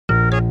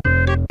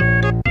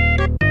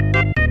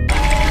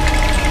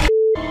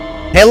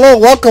Hello,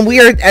 welcome. We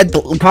are at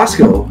the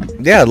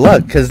Costco. Yeah,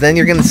 look, because then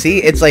you're gonna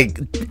see it's like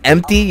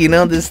empty. You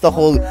know, this is the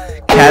whole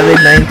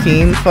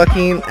COVID-19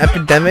 fucking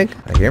epidemic.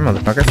 I hear,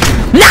 motherfucker.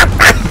 No!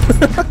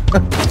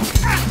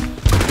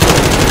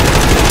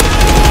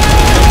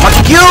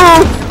 Fuck you!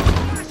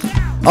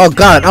 Oh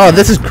god. Oh,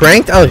 this is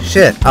cranked. Oh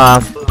shit.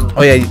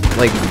 Oh yeah.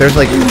 Like, there's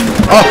like.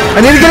 Oh,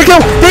 I need to get a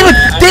kill.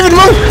 David,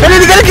 move! I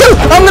need to get a kill.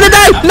 I'm gonna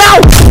die. No!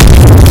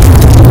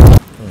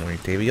 Don't worry,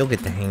 David. You'll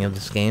get the hang of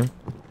this game.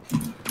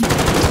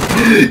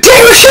 David,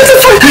 shut the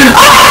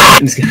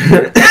fuck!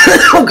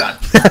 Oh god.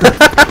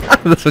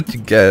 That's what you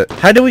get.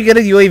 How do we get a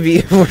UAV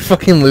if we're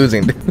fucking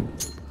losing, dude?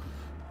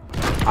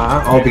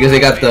 Oh, because they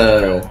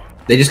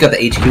just got the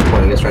HQ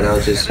point, I guess right now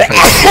it's just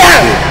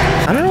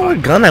I don't know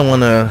what gun I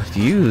wanna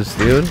use,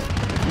 dude.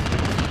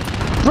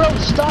 Bro,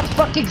 stop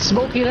fucking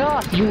smoking it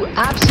off, you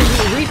absolute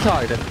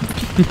retard!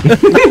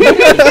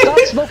 Stop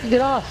smoking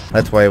it off!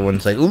 That's why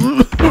everyone's like,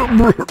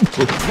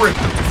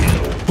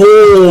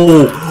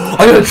 Oh!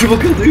 I got a triple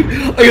kill, dude!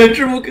 I got a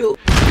triple kill!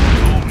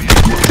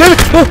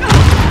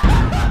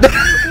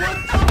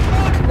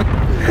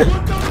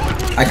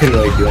 I couldn't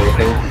really do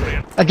anything.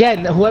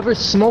 Again, whoever's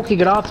smoking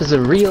it off is a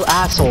real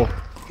asshole.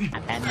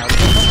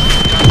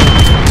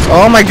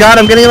 oh my god,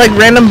 I'm getting like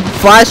random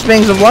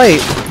flashbangs of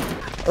light.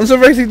 I'm so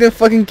ready to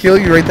fucking kill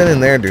you right then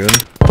and there, dude.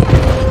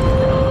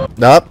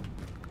 Nope.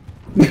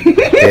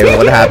 David,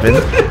 what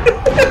happened?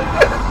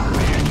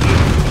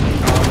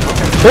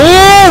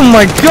 Oh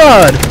my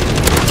god!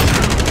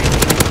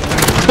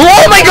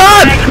 Oh my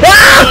god!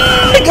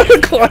 Ah! I got a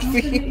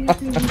coffee!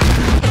 It's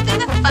in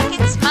the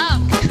fucking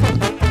smoke.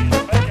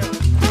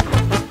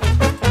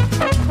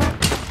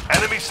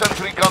 Enemy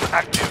sentry gun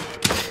active.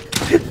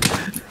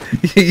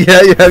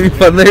 Yeah, you having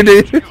fun there,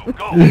 dude?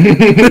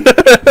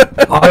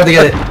 I'll have to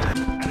get it.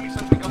 Enemy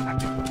sentry gun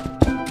active.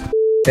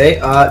 Okay,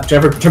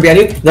 Jennifer, turn behind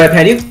you. Then I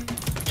pan you.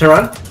 Turn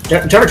around.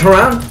 Jennifer, turn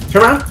around.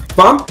 Turn around.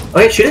 Bomb.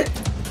 Okay, shoot it.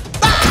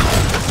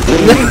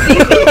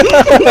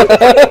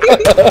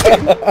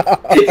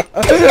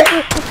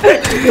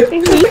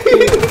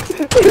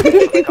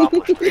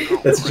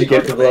 That's what you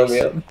get for blowing me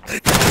up.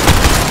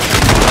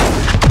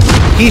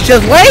 He's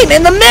just laying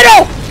in the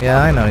middle!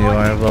 Yeah, I know you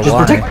are, but Just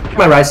why? protect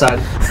my right side.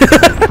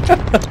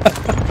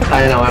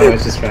 I know, I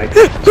was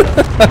distracted.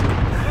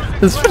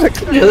 Just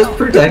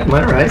protect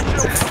my right.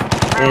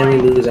 And we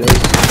lose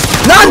enemies.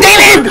 No,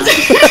 David!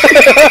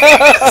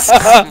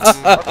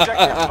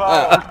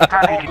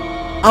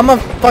 I'm a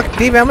fuck,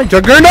 David. I'm a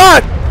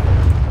juggernaut.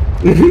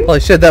 Holy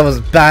shit, that was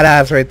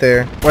badass right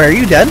there. Wait, are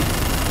you dead?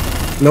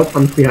 Nope,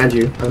 I'm behind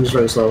you. I'm just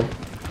running slow.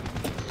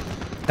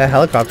 That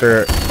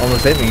helicopter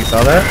almost hit me. You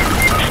saw that?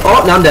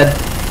 Oh, now I'm dead.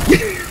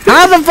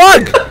 How the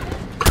fuck?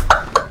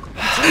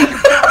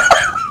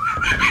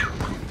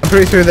 I'm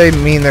pretty sure they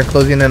mean they're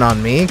closing in on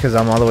me because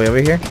I'm all the way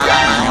over here.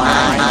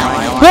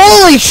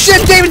 Holy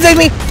shit, David, save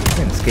me!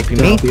 Can't escape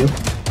me.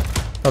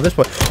 Oh, this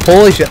way.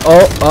 Holy shit.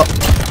 Oh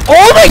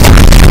my god!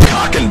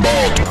 Cock and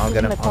ball. I'll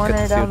get him. I'll get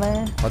this dude.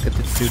 I'll get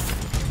this dude.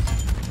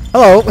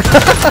 Hello.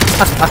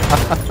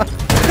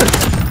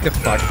 Get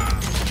fucked.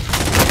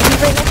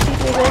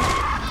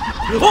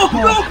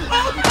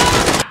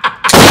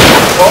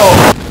 Oh!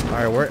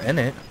 Alright, we're in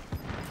it.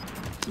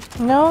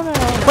 No.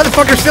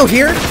 Motherfucker's still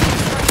here?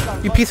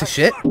 You piece of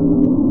shit.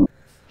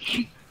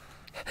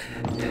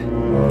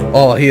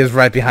 Oh, he is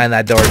right behind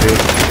that door, dude.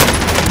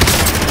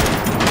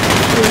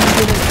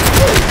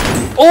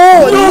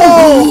 Oh,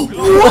 no!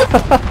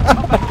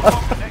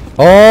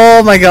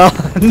 Oh my god,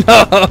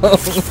 no!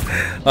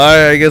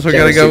 Alright, I guess we're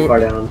gonna go. Too far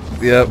down.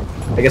 Yep.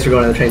 I guess we're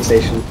going to the train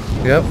station.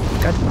 Yep.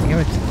 God damn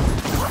it.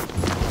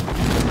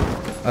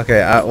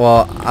 Okay,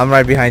 well, I'm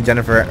right behind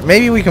Jennifer.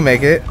 Maybe we can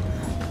make it.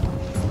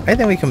 I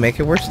think we can make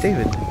it. Where's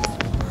David?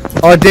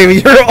 Oh,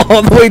 David, you're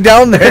all the way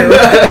down there.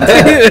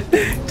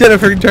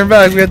 Jennifer, turn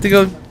back. We have to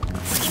go.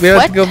 We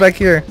have to go back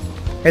here.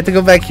 We have to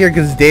go back here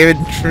because David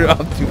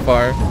dropped too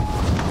far.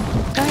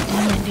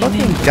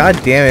 God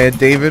damn it,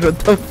 David! What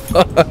the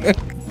fuck?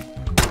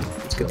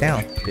 Let's get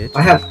down, bitch.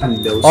 I have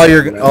no. Oh,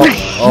 you're.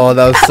 Oh,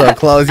 that was so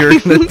close. You're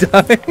gonna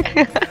die.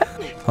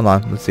 Hold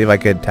on. Let's see if I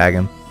could tag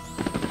him.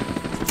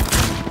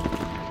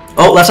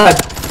 Oh, left side.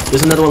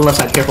 There's another one left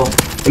side. Careful.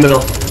 In the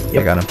middle.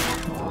 Yep. I got him.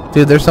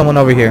 Dude, there's someone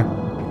over here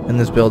in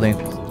this building.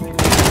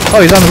 Oh,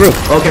 he's on the roof.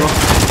 Okay.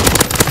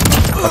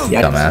 Well.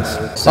 Yeah,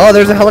 Dumbass. Oh,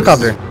 there's a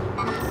helicopter.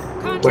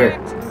 Where?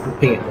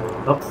 Ping it.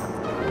 Oh,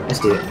 I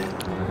see it.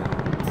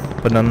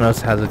 But none of us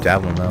has a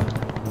javelin though.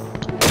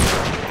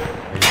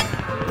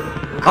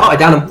 Oh, I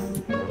downed him.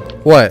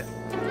 What?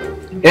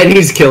 And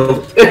he's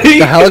killed.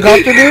 The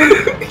helicopter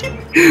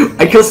dude?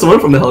 I killed someone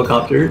from the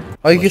helicopter.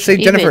 Oh, you can save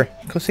Jennifer.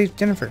 Go save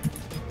Jennifer.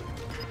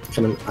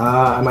 Coming.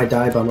 I might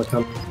die, but I'm gonna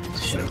come.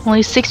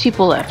 Only 6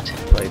 people left.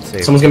 Play it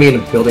safe. Someone's gonna be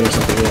in a building or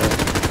something. Yeah.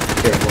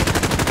 Careful.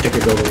 Check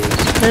your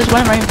buildings. There's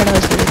one right in front of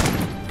us,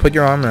 dude. Put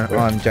your armor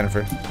on,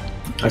 Jennifer.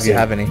 If you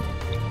have any. I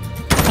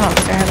don't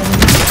think I have any.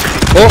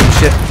 Oh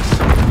shit!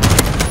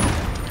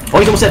 Oh,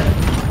 he's almost dead.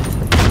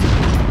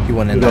 He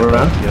went in You go there.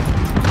 around? Yep.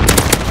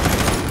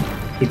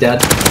 He's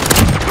dead.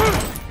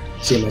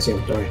 See him, I see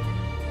him. Don't worry.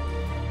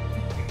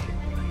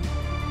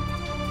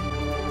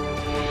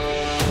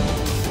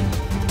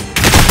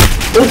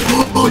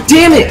 Oh,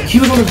 damn it! He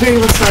was on the very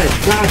left side.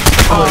 God.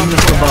 Oh,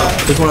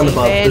 there's one on the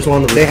above. There's one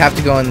on the roof. They have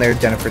to go in there,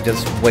 Jennifer.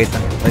 Just wait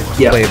them. Like,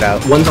 Yeah. play it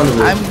out. One's on the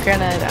roof. I'm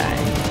gonna die.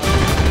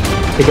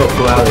 Hey, go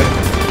out of there.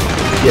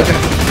 Yeah.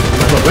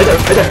 Right there,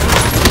 right there.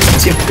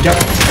 That's him. Good job.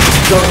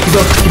 Keep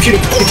going. Keep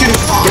shooting. Keep shooting.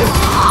 Get him.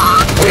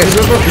 Okay,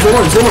 there's one more. There's one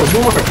more. There's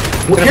one more.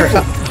 Well,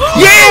 careful.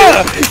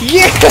 Yeah!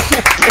 Yeah!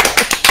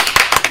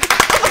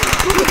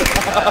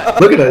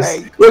 Look at us.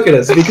 Look at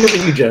us. Because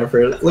of you,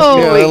 Jennifer. Look,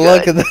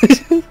 Look at this.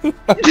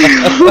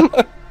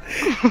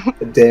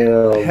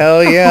 Damn.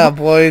 Hell yeah,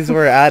 boys.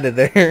 We're out of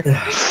there.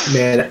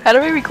 Man. How do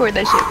I record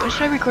that shit? What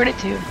should I record it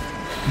to?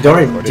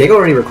 Don't worry. Jake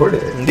already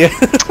recorded it. Yeah.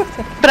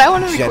 But I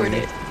want to record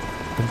it.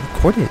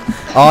 Record it.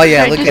 Oh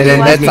yeah, Should I look just at do it.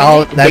 last That's all.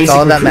 minute? That's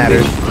all that Basic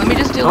matters. recruitment. Let me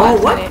just do Oh,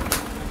 last what? minute.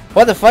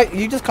 What the fuck?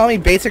 You just call me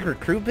basic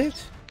recruit,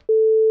 bitch?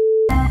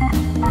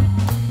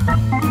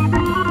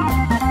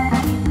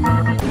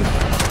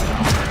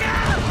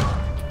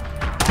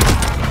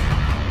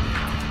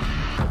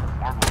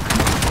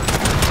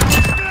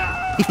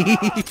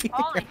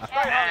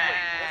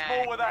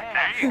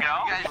 There you go.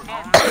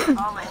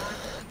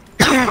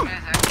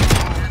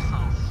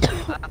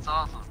 That's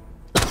awesome.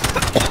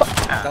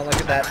 Don't look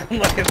at that. Don't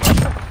look at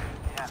that.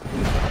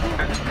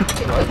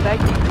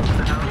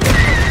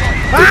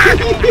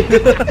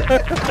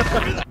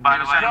 By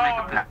the way, I'm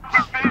on top.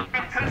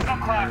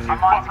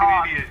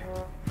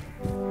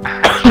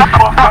 Shut the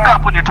fuck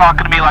up when you're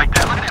talking to me like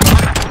that. Look at him.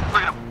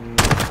 Look at him.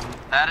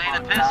 That ain't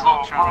a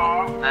pistol.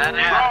 That ain't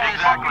a pistol.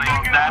 Exactly.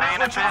 That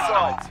ain't a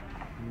pistol.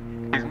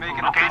 He's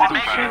making a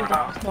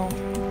pistol.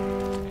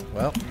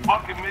 Well.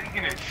 Fucking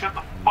making it. Shut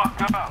the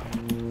fuck up.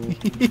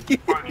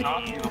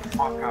 Knock you the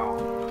fuck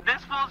out.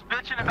 This fool's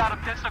bitching about a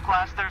pistol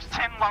class. There's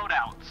 10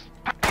 loadouts.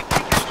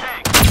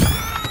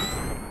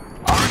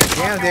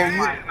 Damn, David,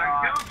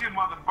 I killed you,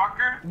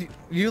 motherfucker.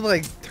 you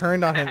like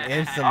turned on him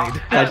instantly.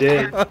 I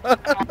did.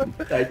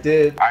 I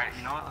did. Alright,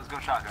 you know what? Let's go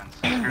shotguns.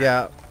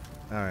 Yeah.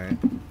 Alright.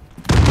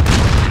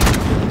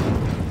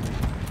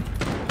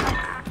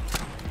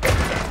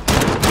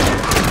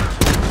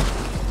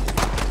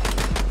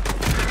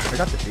 I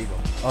got the deagle.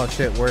 Oh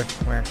shit, where?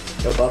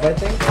 Above, I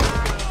think?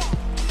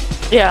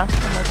 Yeah.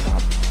 I'm on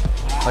top.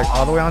 Like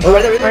all the way on Oh, top?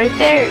 right there, right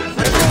there. Right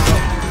there.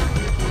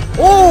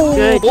 Oh!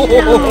 Good.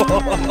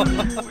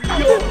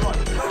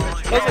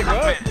 That's like,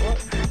 what?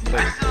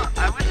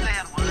 I wish they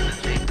had one of the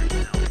chambers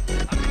still.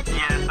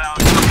 Yes, that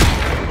was.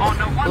 Oh,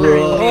 no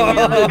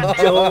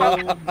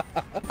wonder.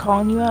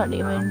 Calling you out,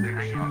 Damon.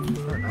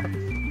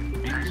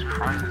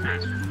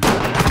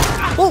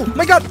 Oh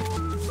my god!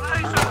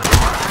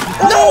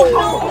 No!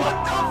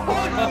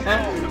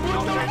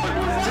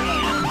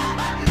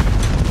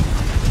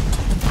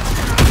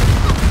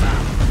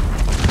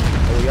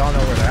 Oh, we all know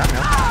where they're at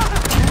now.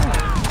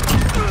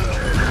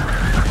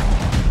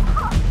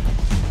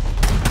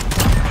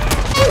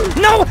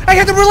 No! I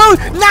had to reload!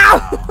 No!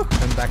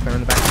 In the back, they're in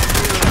the back.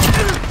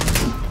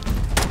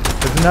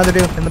 There's another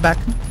dude in the back.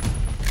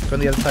 Go on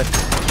the other side.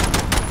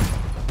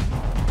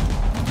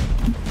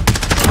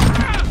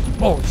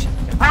 Oh shit.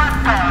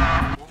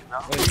 Oh,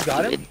 you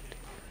got him?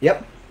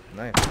 Yep.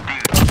 Nice.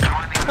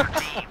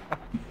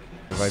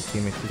 Revive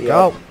teammates. Just Yep.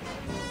 go!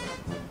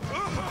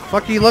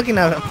 Fuck are you looking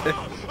at him?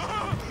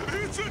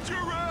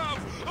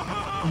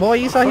 Boy,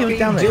 you saw he was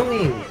down there. What are you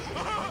doing?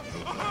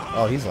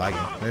 Oh, he's lagging.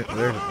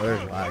 There's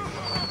lag.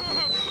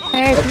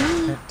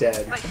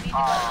 Dead.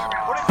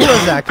 Who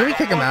was that? Can we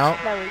kick him out?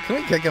 Can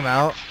we kick him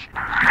out?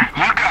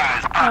 You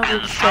guys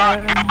fucking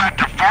suck. Go back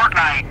to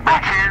Fortnite,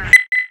 bitches.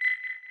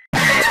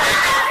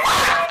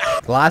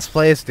 Last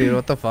place, dude.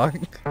 What the fuck?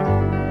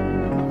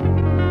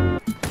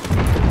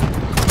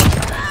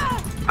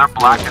 They're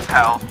black as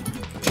hell.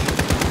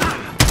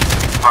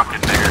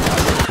 Fucking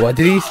nigger. What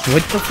did he?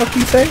 What the fuck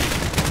did he say?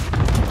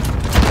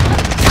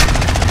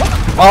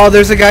 Oh,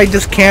 there's a guy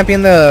just camping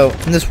in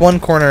this one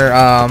corner,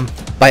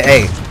 by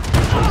A.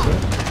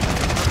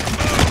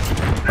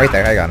 Right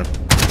there, I got him.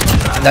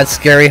 That's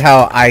scary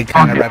how I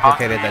kind of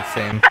replicated that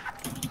same.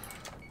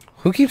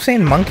 Who keeps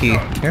saying monkey?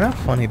 You're not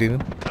funny,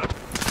 dude.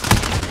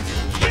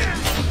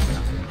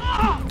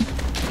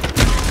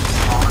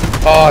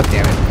 Oh,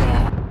 damn it.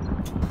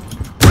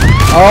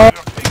 Oh,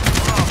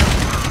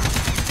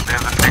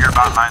 There's a nigger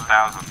about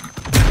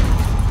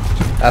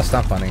 9,000. that's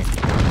not funny.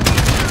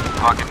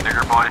 Fucking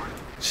nigger boy.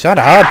 Shut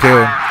up,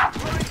 dude.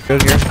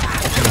 Good here.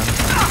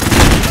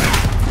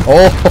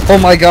 Oh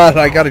my god,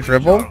 I got a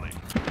dribble? Shut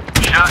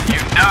you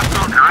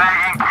knuckle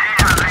dragging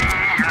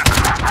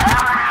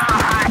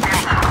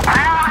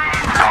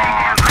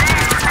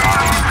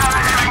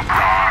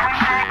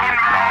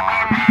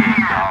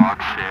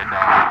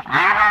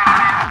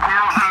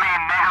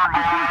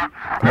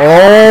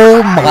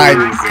Oh my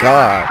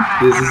god.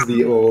 This is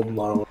the old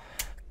model.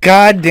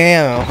 God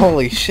damn,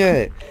 holy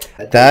shit.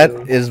 That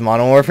is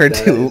Modern Warfare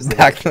 2.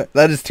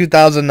 That is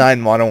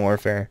 2009 Modern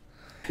Warfare.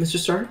 Mr.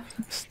 Stark?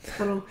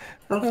 I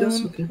don't feel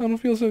so good. I don't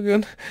feel so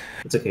good.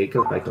 It's okay, it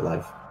comes back to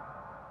life.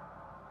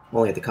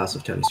 Only at the cost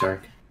of Tony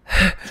Stark.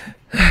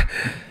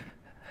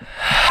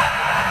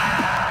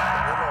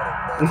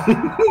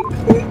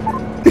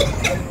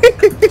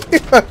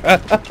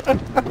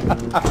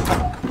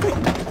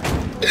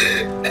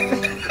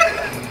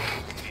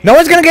 No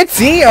one's gonna get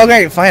C?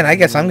 Okay, fine. I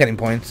guess I'm getting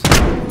points.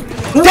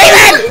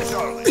 David!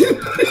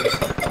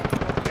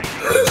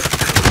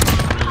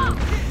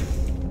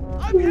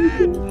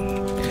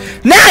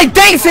 Nah,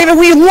 thanks, David.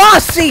 We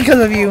lost C because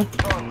of you.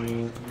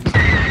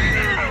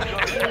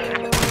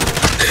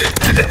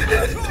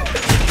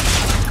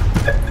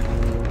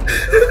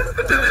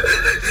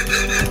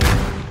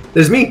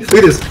 There's me. Look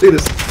at this. Look at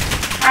this.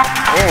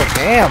 Oh,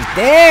 damn.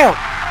 Damn.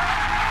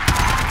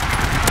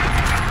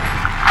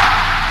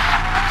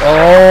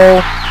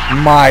 Oh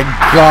my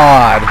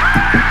god.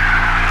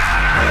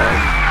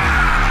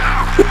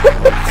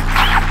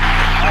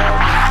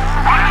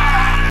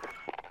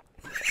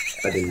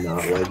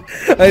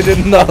 I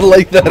did not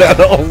like that at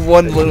all.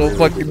 One little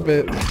fucking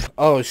bit.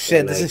 Oh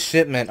shit, this is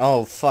shipment.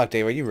 Oh fuck,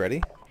 Dave, are you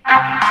ready?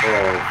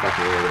 Oh,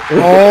 fucking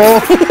Oh.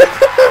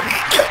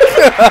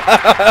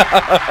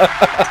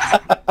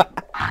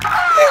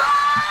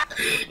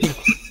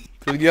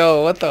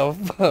 Yo, what the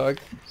fuck?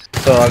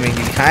 So, I mean,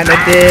 you kinda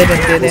did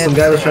and didn't. Well, some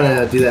guy was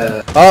trying to do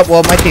that. Oh,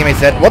 well, my teammate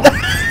said, what the?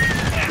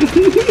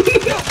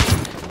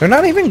 They're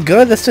not even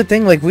good, that's the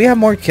thing. Like, we have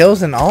more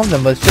kills than all of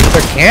them, but it's just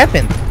they're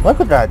camping. Look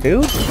at that,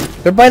 dude.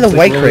 They're by the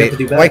white crate.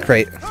 White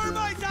crate.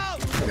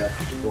 Okay,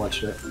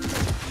 watch it.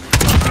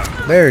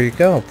 There you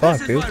go.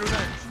 Fuck, dude.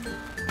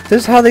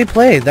 This is how they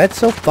play. That's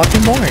so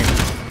fucking boring.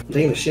 I'm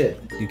taking a shit.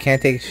 You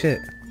can't take shit.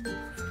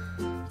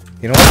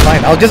 You know what?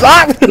 Fine. I'll just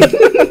ah!